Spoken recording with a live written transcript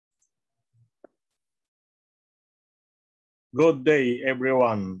Good day,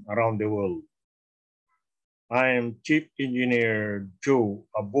 everyone around the world. I am Chief Engineer Joe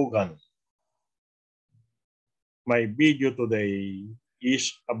Abugan. My video today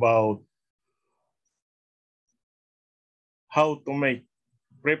is about how to make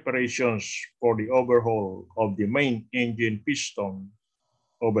preparations for the overhaul of the main engine piston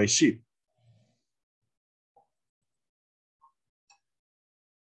of a ship.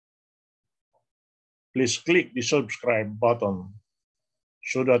 Please click the subscribe button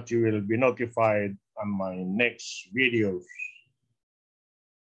so that you will be notified on my next videos.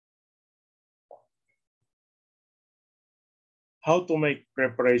 How to make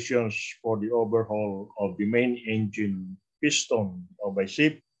preparations for the overhaul of the main engine piston of a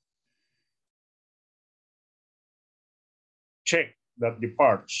ship. Check that the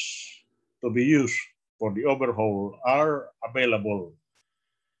parts to be used for the overhaul are available.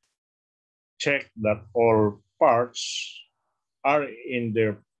 Check that all parts are in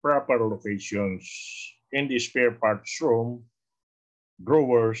their proper locations in the spare parts room,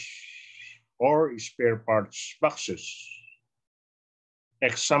 drawers, or spare parts boxes.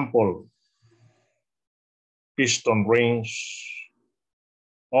 Example, piston rings,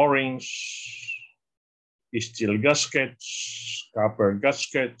 O-rings, steel gaskets, copper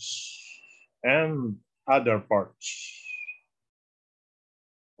gaskets, and other parts.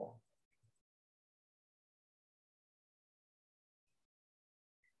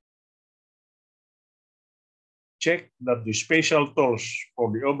 Check that the special tools for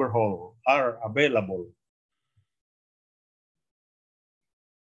the overhaul are available.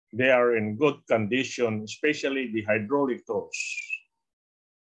 They are in good condition, especially the hydraulic tools.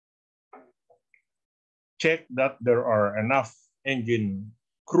 Check that there are enough engine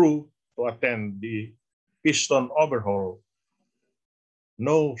crew to attend the piston overhaul.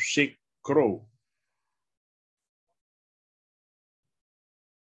 No sick crew.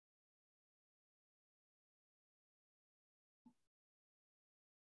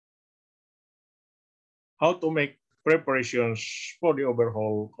 How to make preparations for the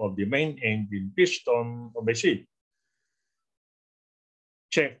overhaul of the main engine piston of a ship.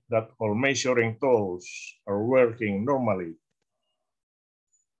 Check that all measuring tools are working normally,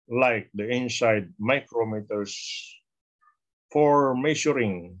 like the inside micrometers for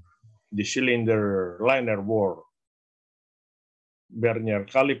measuring the cylinder liner bore, vernier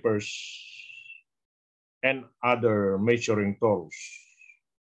calipers, and other measuring tools.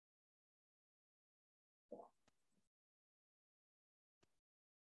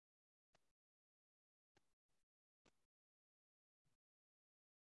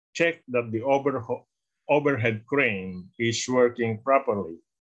 Check that the overhead crane is working properly.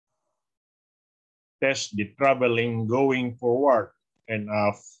 Test the traveling going forward and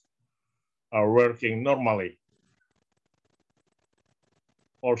aft are working normally.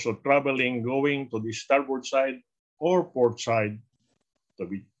 Also traveling going to the starboard side or port side to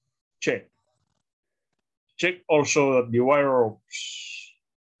be checked. Check also that the wire ropes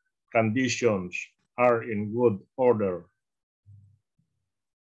conditions are in good order.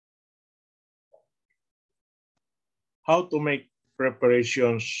 How to make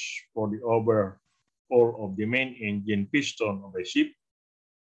preparations for the overhaul of the main engine piston of a ship.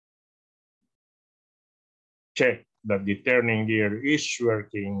 Check that the turning gear is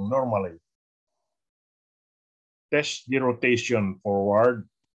working normally. Test the rotation forward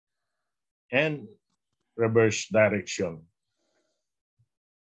and reverse direction.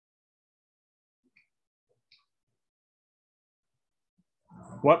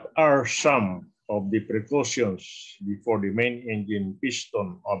 What are some of the precautions before the main engine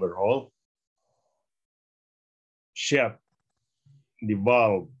piston overhaul? Shut the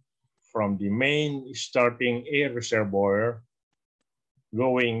valve from the main starting air reservoir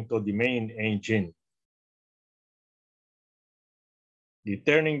going to the main engine. The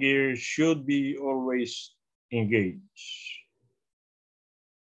turning gear should be always engaged.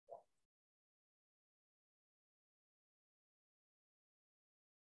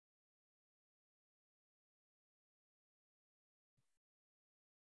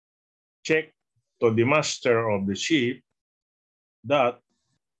 Check to the master of the ship that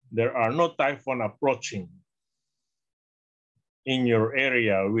there are no typhoon approaching in your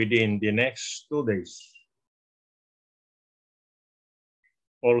area within the next 2 days.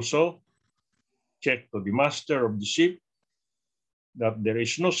 Also, check to the master of the ship that there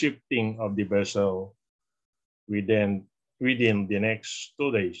is no shifting of the vessel within the next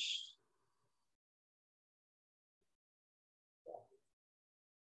 2 days.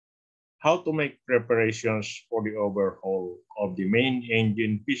 How to make preparations for the overhaul of the main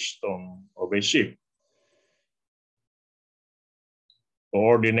engine piston of a ship.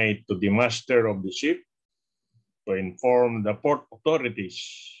 Coordinate to the master of the ship to inform the port authorities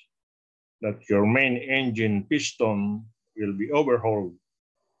that your main engine piston will be overhauled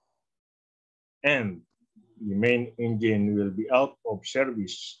and the main engine will be out of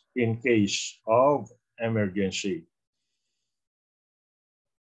service in case of emergency.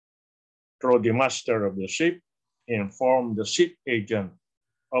 Through the master of the ship, inform the ship agent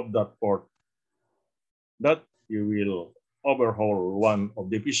of that port that you will overhaul one of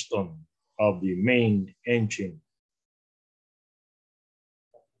the piston of the main engine.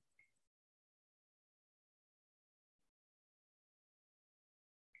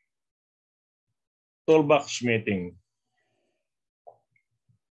 Toolbox meeting.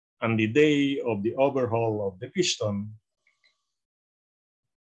 On the day of the overhaul of the piston,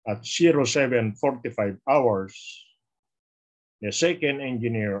 at 07:45 hours, the second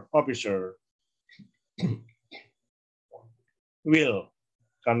engineer officer will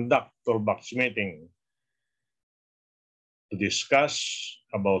conduct toolbox meeting to discuss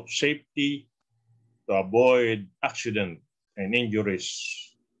about safety to avoid accident and injuries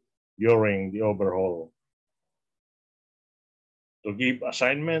during the overhaul, to give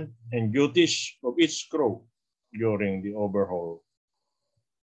assignment and duties of each crew during the overhaul,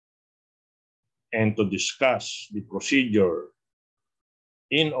 and to discuss the procedure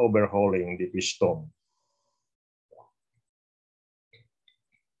in overhauling the piston.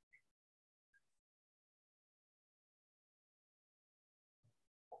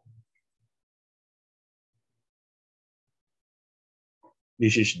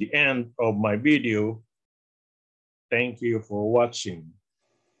 This is the end of my video. Thank you for watching.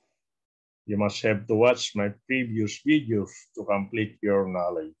 You must have to watch my previous videos to complete your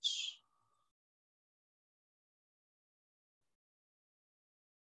knowledge.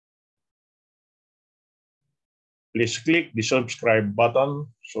 Please click the subscribe button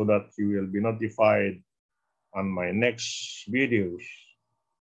so that you will be notified on my next videos.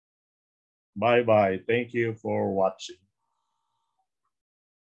 Bye-bye. Thank you for watching.